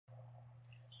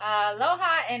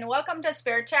Aloha and welcome to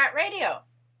Spirit Chat Radio.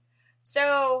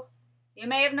 So, you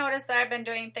may have noticed that I've been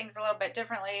doing things a little bit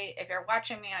differently. If you're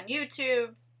watching me on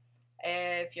YouTube,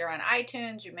 if you're on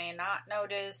iTunes, you may not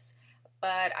notice,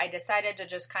 but I decided to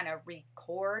just kind of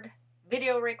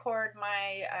video record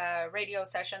my radio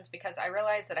sessions because I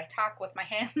realize that I talk with my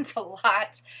hands a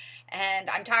lot and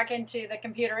I'm talking to the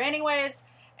computer anyways,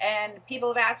 and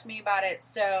people have asked me about it,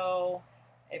 so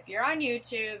if you're on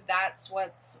YouTube, that's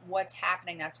what's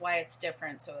happening. That's why it's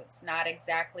different. So it's not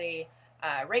exactly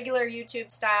regular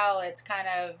YouTube style. It's kind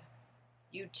of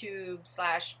YouTube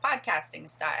 / podcasting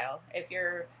style. If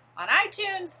you're on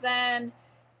iTunes, then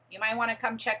you might want to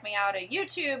come check me out at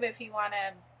YouTube if you want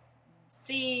to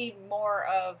see more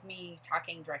of me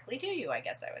talking directly to you, I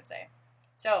guess I would say.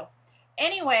 So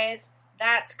anyways,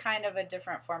 that's kind of a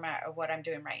different format of what I'm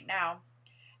doing right now.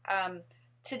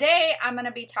 Today, I'm going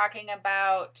to be talking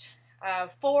about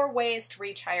 4 ways to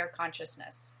reach higher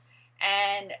consciousness.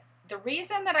 And the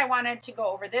reason that I wanted to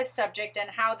go over this subject and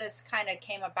how this kind of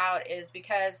came about is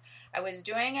because I was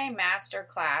doing a master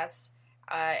class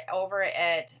over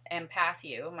at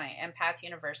EmpathU, my Empath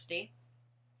University.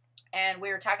 And we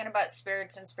were talking about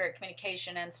spirits and spirit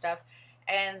communication and stuff.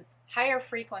 And higher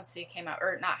frequency came up,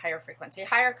 or not higher frequency,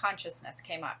 higher consciousness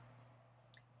came up.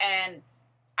 And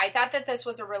I thought that this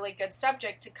was a really good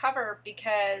subject to cover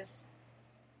because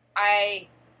I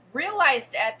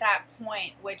realized at that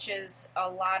point, which is a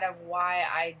lot of why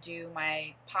I do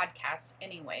my podcasts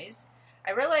anyways,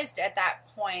 I realized at that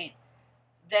point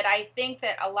that I think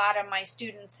that a lot of my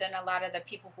students and a lot of the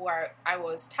people who I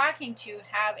was talking to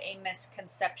have a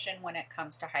misconception when it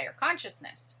comes to higher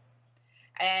consciousness.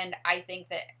 And I think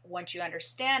that once you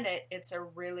understand it, it's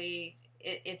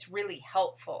really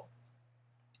helpful.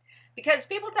 Because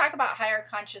people talk about higher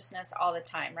consciousness all the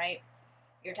time, right?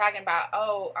 You're talking about,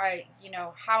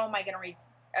 how am I going to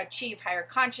achieve higher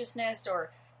consciousness?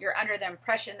 Or you're under the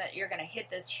impression that you're going to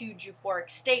hit this huge euphoric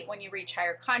state when you reach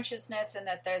higher consciousness, and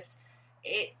that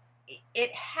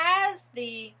it has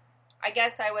the, I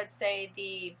guess I would say,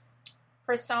 the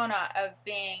persona of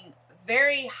being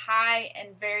very high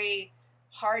and very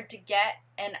hard to get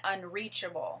and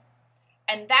unreachable.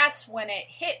 And that's when it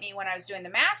hit me when I was doing the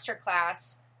master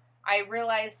class. I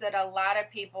realized that a lot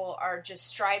of people are just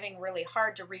striving really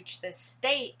hard to reach this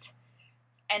state,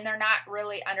 and they're not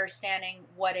really understanding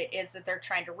what it is that they're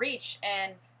trying to reach.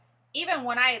 And even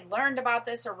when I learned about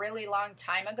this a really long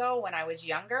time ago when I was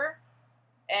younger,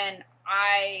 and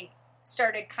I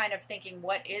started kind of thinking,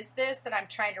 what is this that I'm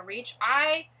trying to reach?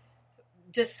 I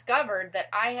discovered that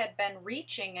I had been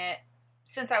reaching it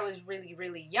since I was really,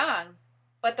 really young,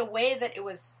 but the way that it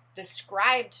was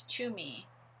described to me,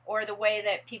 or the way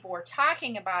that people were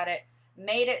talking about it,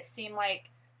 made it seem like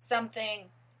something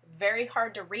very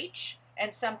hard to reach,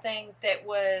 and something that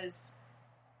was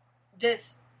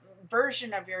this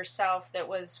version of yourself that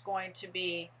was going to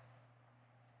be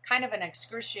kind of an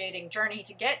excruciating journey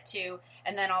to get to,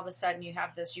 and then all of a sudden you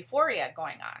have this euphoria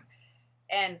going on.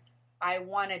 And I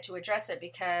wanted to address it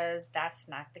because that's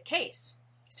not the case.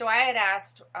 So I had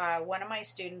asked one of my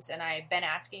students, and I've been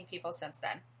asking people since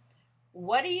then,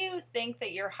 what do you think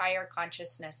that your higher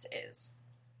consciousness is?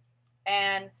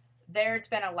 And there's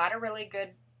been a lot of really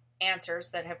good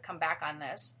answers that have come back on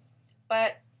this.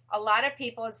 But a lot of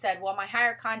people had said, well, my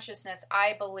higher consciousness,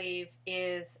 I believe,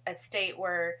 is a state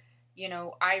where,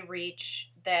 I reach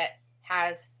that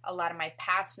has a lot of my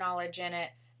past knowledge in it,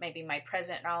 maybe my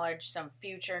present knowledge, some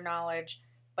future knowledge.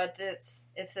 But it's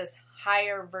this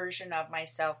higher version of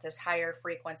myself, this higher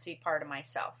frequency part of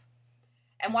myself.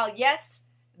 And while, yes,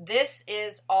 this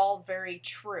is all very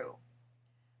true,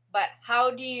 but how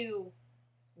do you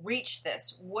reach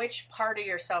this? Which part of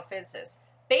yourself is this?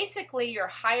 Basically, your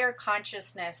higher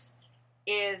consciousness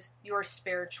is your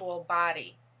spiritual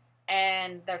body,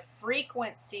 and the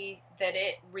frequency that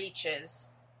it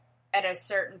reaches at a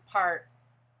certain part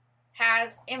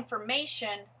has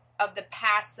information of the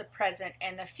past, the present,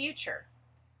 and the future.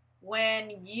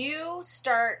 When you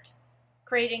start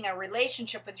creating a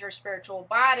relationship with your spiritual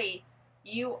body,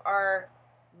 you are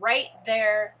right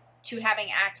there to having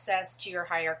access to your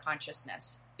higher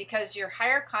consciousness, because your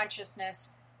higher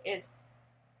consciousness is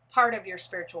part of your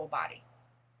spiritual body.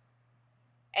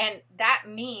 And that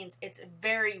means it's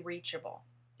very reachable.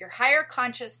 Your higher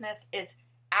consciousness is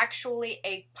actually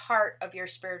a part of your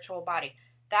spiritual body.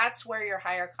 That's where your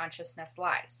higher consciousness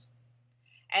lies.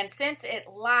 And since it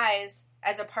lies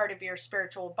as a part of your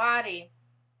spiritual body,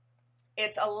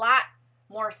 it's a lot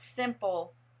more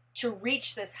simple to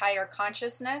reach this higher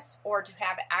consciousness or to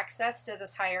have access to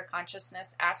this higher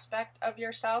consciousness aspect of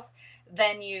yourself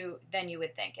than you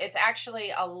would think. It's actually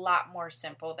a lot more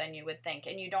simple than you would think.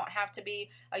 And you don't have to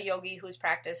be a yogi who's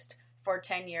practiced for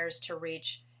 10 years to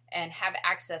reach and have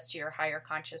access to your higher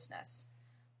consciousness.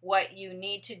 What you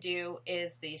need to do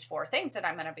is these 4 things that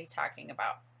I'm going to be talking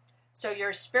about. So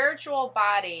your spiritual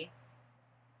body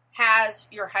has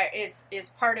is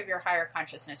part of your higher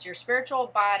consciousness. Your spiritual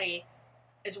body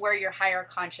is where your higher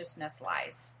consciousness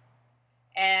lies.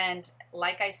 And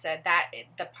like I said, that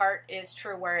the part is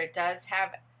true where it does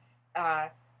have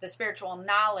the spiritual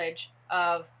knowledge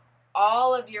of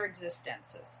all of your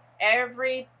existences,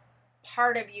 every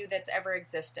part of you that's ever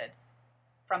existed,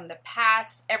 from the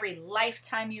past, every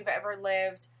lifetime you've ever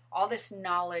lived. All this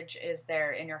knowledge is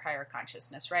there in your higher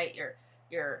consciousness, right?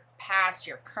 Your past,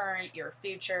 your current, your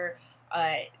future,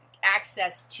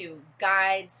 access to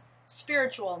guides,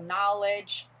 spiritual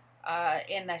knowledge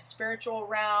in the spiritual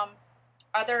realm,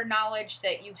 other knowledge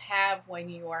that you have when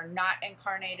you are not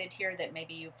incarnated here that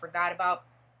maybe you forgot about.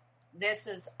 This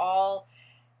is all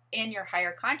in your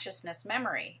higher consciousness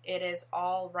memory. It is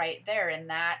all right there, and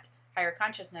that higher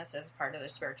consciousness is part of the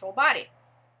spiritual body.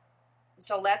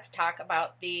 So let's talk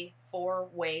about the 4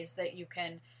 ways that you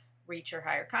can reach your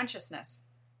higher consciousness.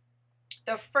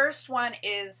 The first one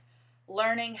is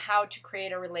learning how to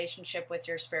create a relationship with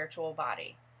your spiritual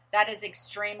body. That is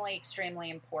extremely, extremely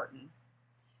important.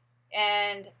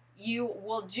 And you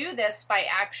will do this by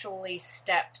actually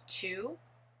step 2,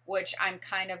 which I'm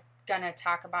kind of going to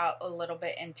talk about a little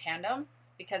bit in tandem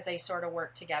because they sort of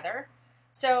work together.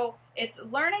 So it's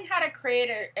learning how to create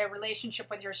a relationship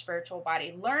with your spiritual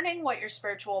body, learning what your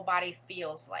spiritual body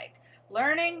feels like,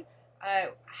 learning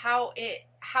how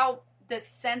the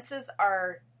senses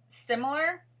are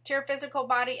similar to your physical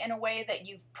body in a way that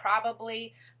you've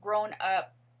probably grown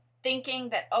up thinking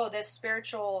that, oh, this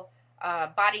spiritual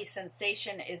body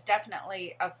sensation is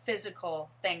definitely a physical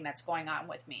thing that's going on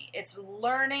with me. It's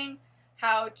learning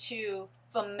how to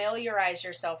familiarize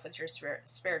yourself with your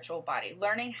spiritual body,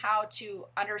 learning how to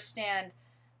understand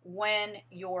when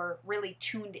you're really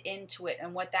tuned into it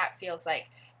and what that feels like.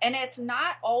 And it's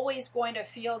not always going to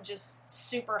feel just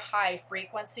super high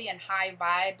frequency and high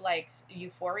vibe like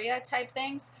euphoria type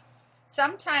things.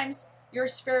 Sometimes your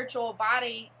spiritual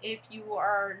body, if you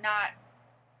are not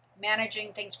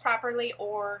managing things properly,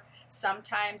 or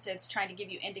sometimes it's trying to give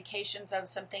you indications of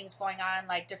some things going on,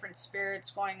 like different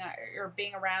spirits going on or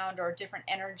being around, or different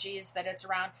energies that it's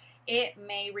around, it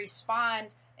may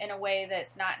respond in a way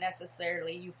that's not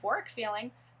necessarily euphoric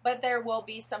feeling, but there will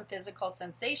be some physical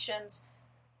sensations,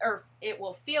 or it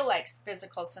will feel like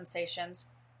physical sensations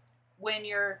when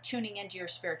you're tuning into your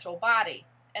spiritual body.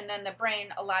 And then the brain,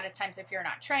 a lot of times if you're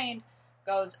not trained,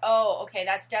 goes, oh, okay,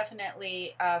 that's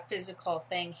definitely a physical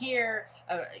thing here.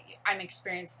 I'm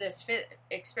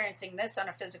experiencing this on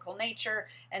a physical nature.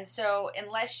 And so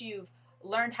unless you've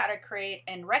learned how to create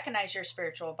and recognize your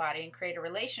spiritual body and create a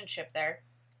relationship there,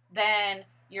 then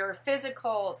your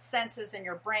physical senses and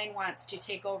your brain wants to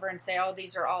take over and say, oh,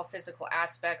 these are all physical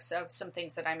aspects of some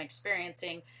things that I'm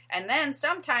experiencing. And then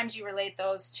sometimes you relate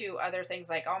those to other things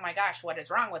like, oh my gosh, what is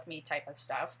wrong with me type of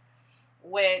stuff,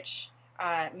 which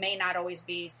may not always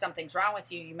be something's wrong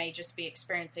with you. You may just be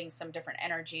experiencing some different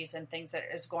energies and things that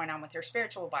is going on with your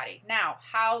spiritual body. Now,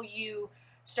 how you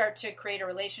start to create a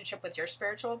relationship with your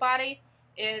spiritual body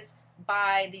is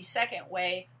by the second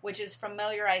way, which is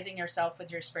familiarizing yourself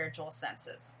with your spiritual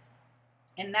senses.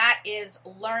 And that is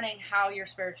learning how your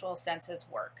spiritual senses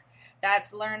work.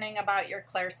 That's learning about your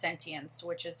clairsentience,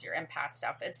 which is your empath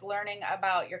stuff. It's learning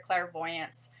about your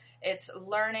clairvoyance. It's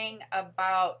learning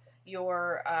about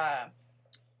your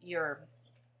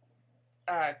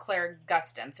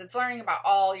clairgustance. It's learning about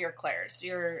all your clairs,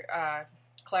 your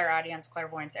clairaudience,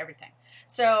 clairvoyance, everything.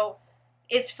 So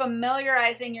it's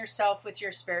familiarizing yourself with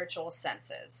your spiritual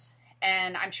senses.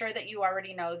 And I'm sure that you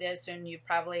already know this, and you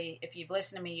probably, if you've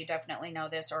listened to me, you definitely know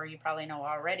this, or you probably know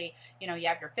already. You know, you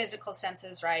have your physical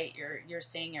senses, right? You're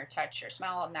seeing, your touch, your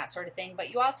smell, and that sort of thing.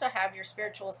 But you also have your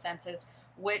spiritual senses,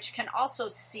 which can also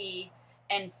see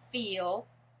and feel,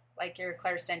 like your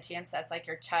clairsentience. That's like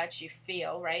your touch, you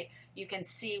feel, right? You can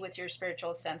see with your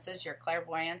spiritual senses, your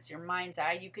clairvoyance, your mind's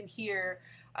eye. You can hear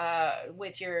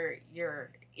with your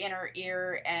inner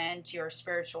ear and your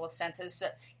spiritual senses. So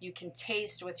you can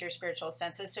taste with your spiritual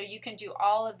senses. So you can do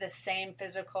all of the same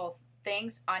physical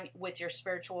things with your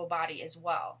spiritual body as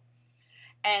well.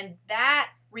 And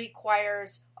that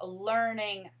requires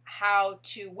learning how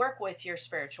to work with your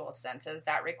spiritual senses.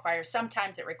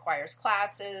 Sometimes it requires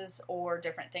classes or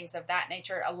different things of that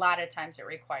nature. A lot of times it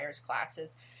requires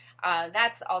classes.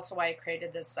 That's also why I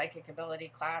created this psychic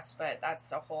ability class, but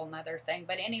that's a whole nother thing.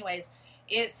 But anyways,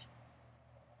 it's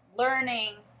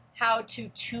learning how to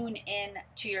tune in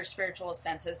to your spiritual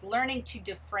senses, learning to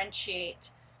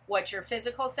differentiate what your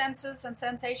physical senses and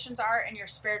sensations are and your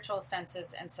spiritual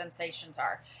senses and sensations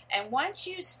are. And once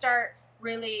you start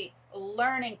really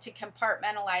learning to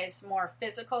compartmentalize more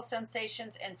physical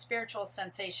sensations and spiritual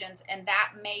sensations, and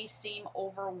that may seem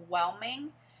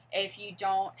overwhelming if you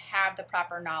don't have the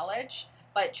proper knowledge,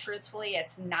 but truthfully,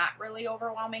 it's not really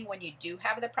overwhelming when you do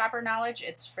have the proper knowledge.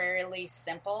 It's fairly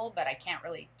simple, but I can't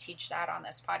really teach that on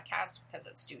this podcast because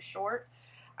it's too short.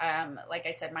 Like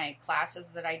I said, my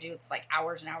classes that I do, it's like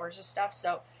hours and hours of stuff.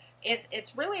 So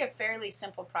it's really a fairly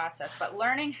simple process, but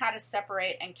learning how to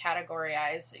separate and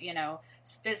categorize,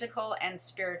 physical and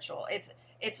spiritual.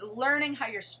 It's learning how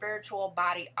your spiritual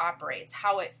body operates,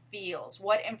 how it feels,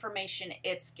 what information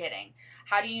it's getting.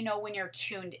 How do you know when you're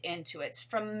tuned into it? It's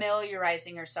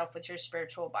familiarizing yourself with your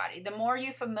spiritual body. The more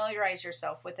you familiarize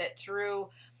yourself with it through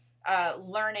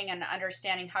learning and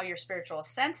understanding how your spiritual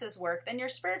senses work, then your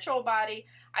spiritual body,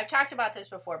 I've talked about this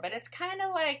before, but it's kind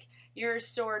of like you're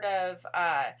sort of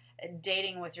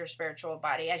dating with your spiritual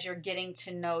body. As you're getting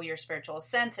to know your spiritual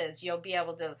senses, you'll be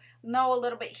able to know a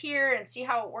little bit here and see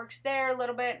how it works there a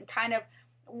little bit, and kind of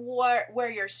where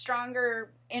your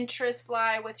stronger interests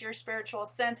lie with your spiritual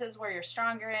senses, where you're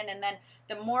stronger in. And then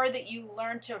the more that you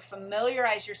learn to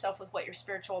familiarize yourself with what your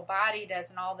spiritual body does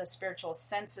and all the spiritual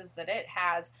senses that it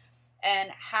has,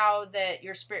 and how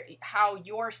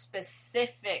your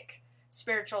specific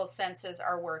spiritual senses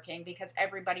are working, because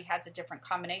everybody has a different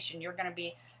combination. You're going to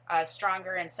be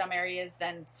stronger in some areas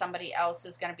than somebody else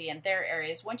is going to be in their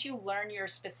areas. Once you learn your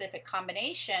specific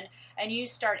combination and you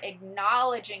start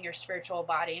acknowledging your spiritual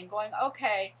body and going,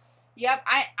 okay, yep,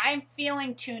 I'm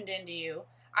feeling tuned into you.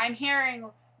 I'm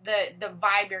hearing the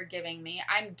vibe you're giving me.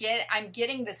 I'm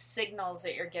getting the signals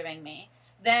that you're giving me.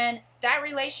 Then that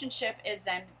relationship is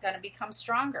then going to become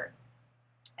stronger.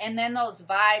 And then those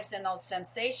vibes and those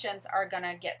sensations are going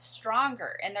to get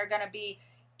stronger, and they're going to be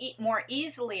more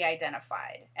easily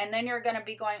identified. And then you're going to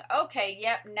be going, okay,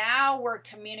 yep, now we're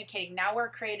communicating. Now we're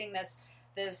creating this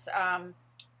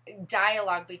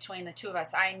dialogue between the two of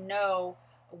us. I know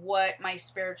what my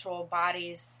spiritual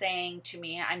body is saying to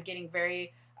me. I'm getting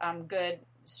very good,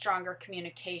 stronger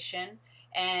communication,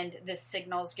 and the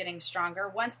signal's getting stronger.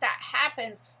 Once that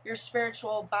happens, your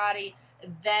spiritual body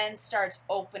then starts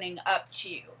opening up to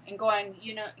you and going,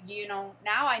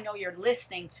 now I know you're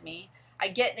listening to me. I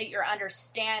get that you're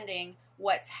understanding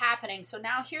what's happening. So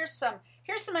now here's some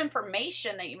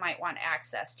information that you might want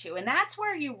access to. And that's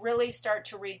where you really start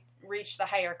to reach the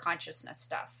higher consciousness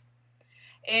stuff,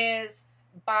 is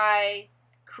by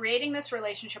creating this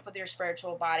relationship with your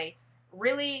spiritual body,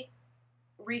 really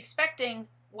respecting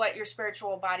what your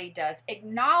spiritual body does,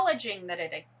 acknowledging that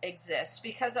it exists.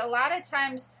 Because a lot of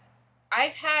times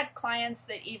I've had clients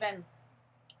that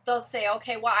they'll say,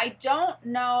 okay, well, I don't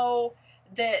know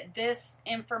that this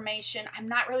information, I'm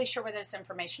not really sure where this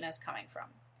information is coming from.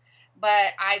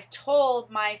 But I've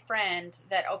told my friend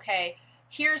that, okay,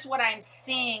 here's what I'm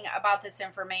seeing about this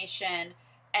information.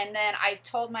 And then I've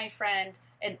told my friend,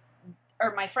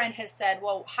 or my friend has said,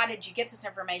 well, how did you get this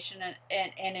information?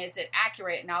 And is it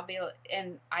accurate?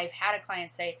 And I've had a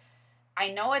client say, I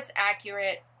know it's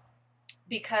accurate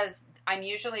because I'm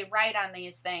usually right on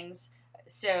these things.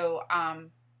 So,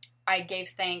 I gave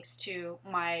thanks to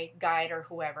my guide or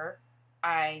whoever.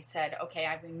 I said, okay,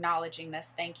 I'm acknowledging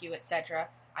this, thank you, etc.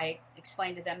 I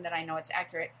explained to them that I know it's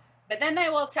accurate. But then they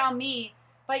will tell me,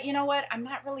 but you know what? I'm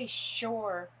not really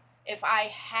sure if I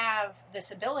have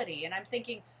this ability. And I'm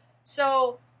thinking,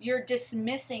 so you're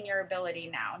dismissing your ability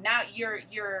now. Now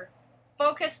you're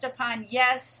focused upon,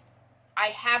 yes, I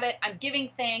have it. I'm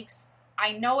giving thanks.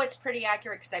 I know it's pretty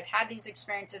accurate because I've had these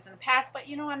experiences in the past, but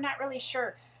I'm not really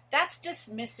sure. That's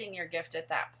dismissing your gift at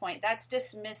that point. That's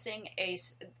dismissing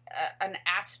an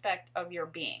aspect of your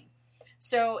being.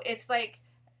 So it's like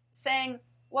saying,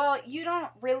 well, you don't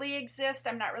really exist.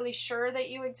 I'm not really sure that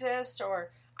you exist,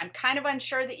 or I'm kind of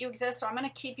unsure that you exist, so I'm going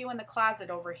to keep you in the closet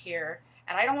over here.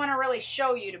 And I don't want to really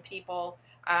show you to people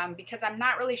because I'm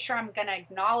not really sure I'm going to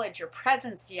acknowledge your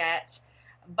presence yet,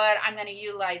 but I'm going to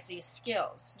utilize these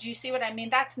skills. Do you see what I mean?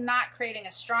 That's not creating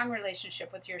a strong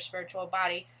relationship with your spiritual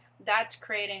body. That's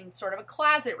creating sort of a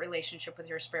closet relationship with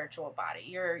your spiritual body.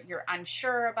 You're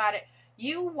unsure about it.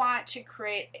 You want to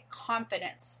create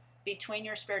confidence between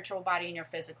your spiritual body and your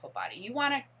physical body. You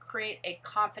want to create a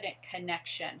confident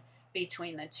connection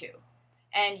between the two.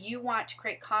 And you want to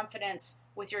create confidence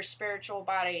with your spiritual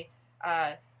body,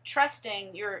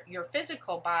 trusting your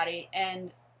physical body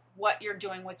and what you're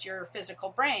doing with your physical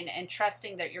brain and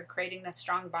trusting that you're creating this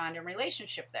strong bond and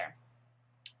relationship there.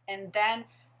 And then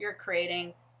you're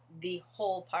creating the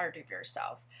whole part of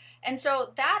yourself. And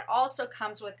so that also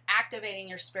comes with activating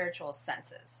your spiritual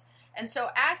senses. And so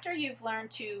after you've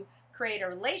learned to create a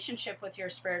relationship with your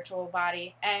spiritual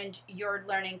body and you're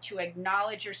learning to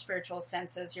acknowledge your spiritual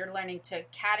senses, you're learning to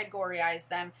categorize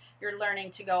them, you're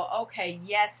learning to go, okay,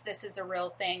 yes, this is a real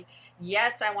thing.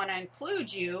 Yes, I want to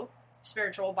include you,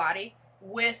 spiritual body,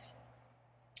 with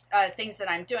things that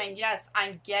I'm doing. Yes,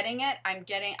 I'm getting it.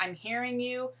 I'm hearing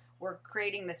you. We're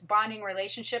creating this bonding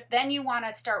relationship. Then you want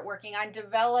to start working on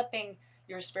developing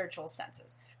your spiritual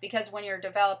senses. Because when you're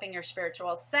developing your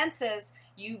spiritual senses,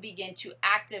 you begin to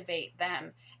activate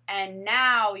them. And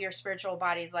now your spiritual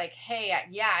body's like, hey,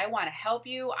 yeah, I want to help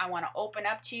you. I want to open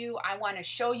up to you. I want to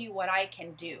show you what I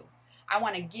can do. I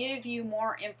want to give you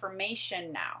more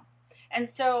information now. And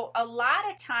so a lot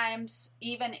of times,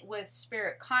 even with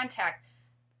spirit contact,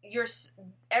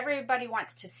 everybody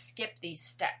wants to skip these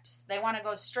steps. They want to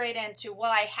go straight into,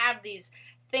 well, I have these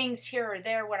things here or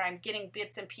there where I'm getting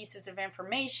bits and pieces of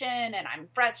information and I'm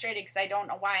frustrated because I don't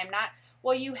know why I'm not.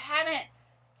 Well, you haven't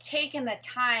taken the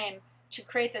time to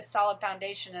create this solid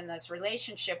foundation in this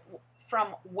relationship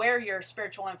from where your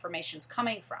spiritual information is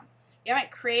coming from. You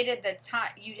haven't created the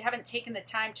time, you haven't taken the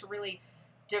time to really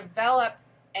develop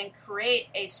and create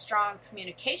a strong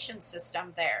communication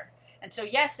system there. And so,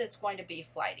 yes, it's going to be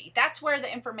flighty. That's where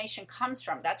the information comes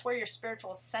from. That's where your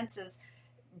spiritual senses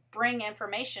bring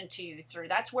information to you through.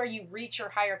 That's where you reach your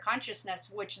higher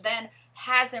consciousness, which then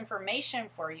has information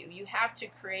for you. You have to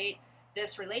create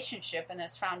this relationship and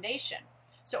this foundation.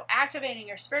 So activating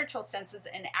your spiritual senses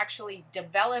and actually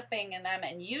developing them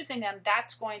and using them,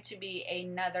 that's going to be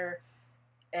another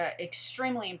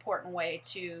extremely important way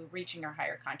to reaching your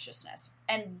higher consciousness.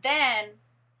 And then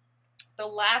the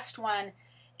last one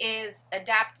is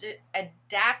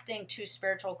adapting to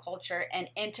spiritual culture and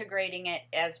integrating it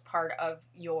as part of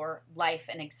your life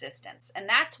and existence. And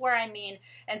that's where I mean,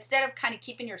 instead of kind of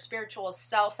keeping your spiritual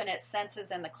self and its senses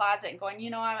in the closet and going,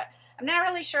 you know, I'm not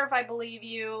really sure if I believe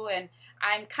you, and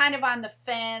I'm kind of on the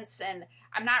fence, and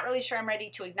I'm not really sure I'm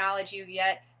ready to acknowledge you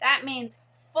yet. That means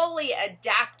fully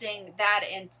adapting that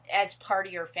as part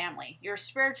of your family. Your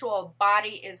spiritual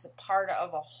body is a part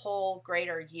of a whole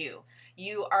greater you.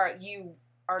 You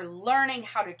are learning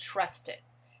how to trust it.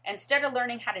 Instead of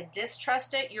learning how to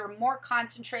distrust it, you're more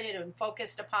concentrated and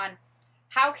focused upon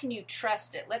how can you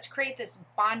trust it. Let's create this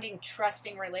bonding,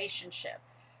 trusting relationship.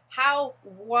 How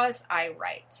was I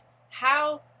right?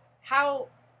 How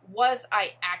was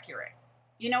I accurate?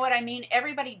 You know what I mean?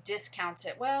 Everybody discounts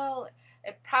it. Well,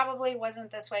 it probably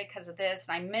wasn't this way because of this,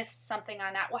 and I missed something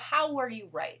on that. Well, how were you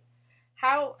right?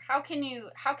 How can you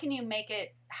make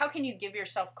it? How can you give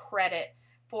yourself credit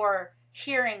for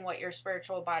hearing what your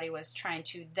spiritual body was trying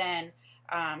to then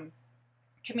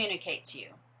communicate to you?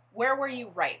 Where were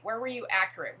you right? Where were you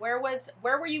accurate? Where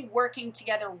were you working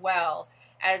together well,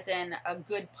 as in a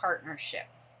good partnership?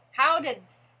 How did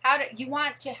you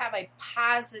want to have a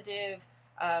positive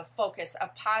focus, a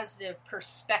positive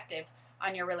perspective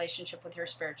on your relationship with your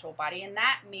spiritual body? And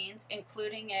that means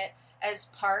including it as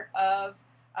part of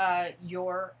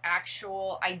your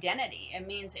actual identity. It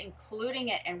means including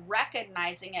it and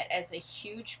recognizing it as a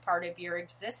huge part of your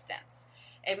existence.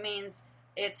 It means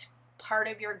it's part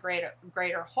of your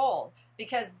greater whole,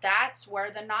 because that's where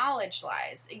the knowledge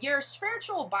lies. Your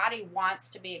spiritual body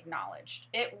wants to be acknowledged.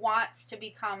 It wants to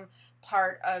become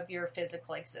part of your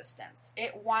physical existence.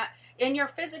 In your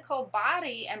physical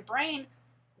body and brain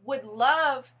would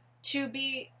love to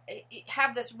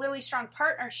have this really strong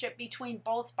partnership between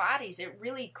both bodies. It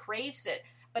really craves it.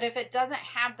 But if it doesn't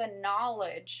have the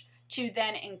knowledge to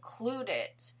then include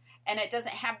it, and it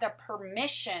doesn't have the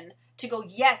permission to go,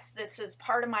 yes, this is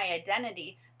part of my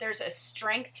identity, there's a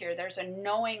strength here, there's a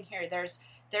knowing here,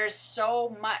 there's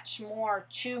so much more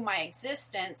to my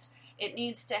existence. It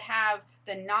needs to have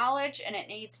the knowledge, and it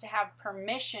needs to have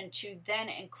permission to then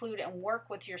include and work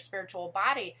with your spiritual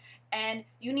body. And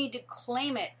you need to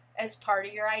claim it as part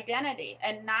of your identity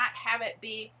and not have it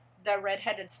be the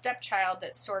redheaded stepchild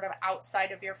that's sort of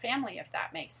outside of your family, if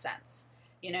that makes sense,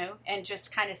 you know, and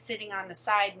just kind of sitting on the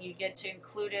side, and you get to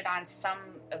include it on some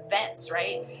events,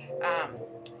 right?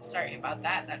 Sorry about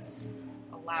that. That's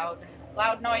a loud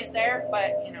noise there,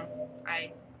 but you know,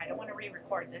 I don't want to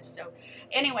re-record this. So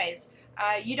anyways,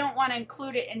 you don't want to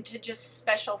include it into just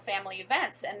special family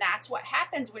events. And that's what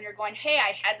happens when you're going, hey,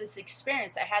 I had this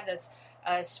experience. I had this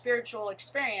spiritual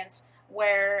experience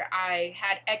where I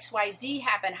had XYZ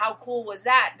happen. How cool was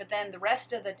that? But then the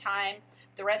rest of the time,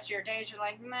 the rest of your days, you're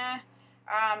like, nah,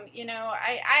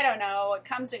 I don't know, it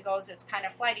comes and goes, it's kind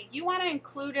of flighty. You want to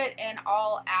include it in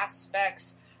all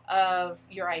aspects of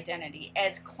your identity,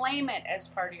 claim it as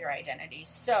part of your identity.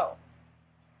 So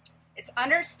it's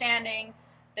understanding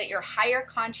that your higher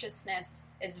consciousness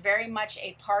is very much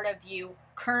a part of you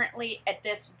currently at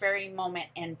this very moment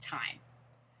in time.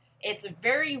 It's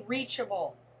very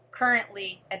reachable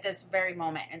currently at this very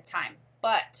moment in time,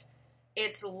 but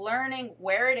it's learning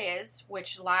where it is,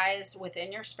 which lies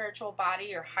within your spiritual body.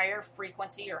 Your higher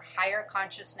frequency, your higher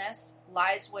consciousness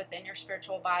lies within your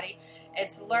spiritual body.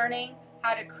 It's learning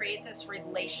how to create this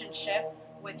relationship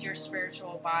with your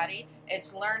spiritual body.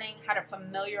 It's learning how to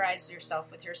familiarize yourself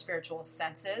with your spiritual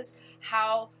senses,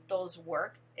 how those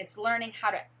work. It's learning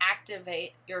how to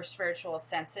activate your spiritual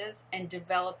senses and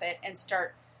develop it and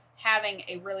start having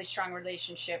a really strong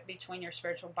relationship between your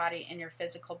spiritual body and your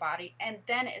physical body. And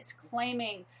then it's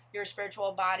claiming your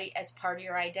spiritual body as part of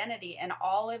your identity. And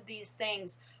all of these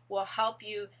things will help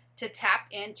you to tap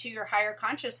into your higher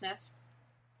consciousness,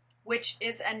 which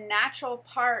is a natural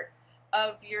part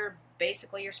of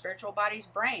basically your spiritual body's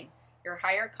brain. Your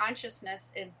higher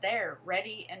consciousness is there,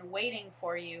 ready and waiting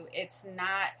for you. It's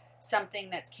not something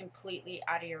that's completely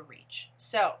out of your reach.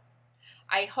 So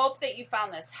I hope that you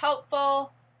found this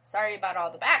helpful. Sorry about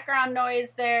all the background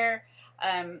noise there.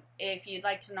 If you'd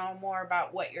like to know more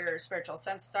about what your spiritual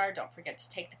senses are, don't forget to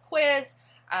take the quiz.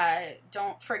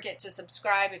 Don't forget to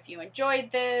subscribe if you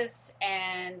enjoyed this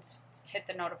and hit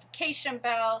the notification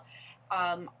bell.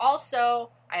 Also,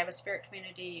 I have a spirit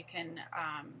community. You can,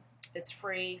 it's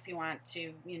free if you want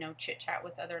to, chit chat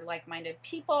with other like-minded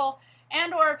people,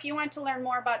 and or if you want to learn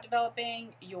more about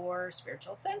developing your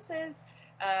spiritual senses,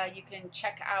 you can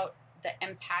check out the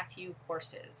Empath You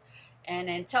courses. And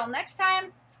until next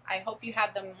time, I hope you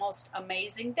have the most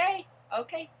amazing day.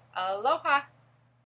 Okay, aloha.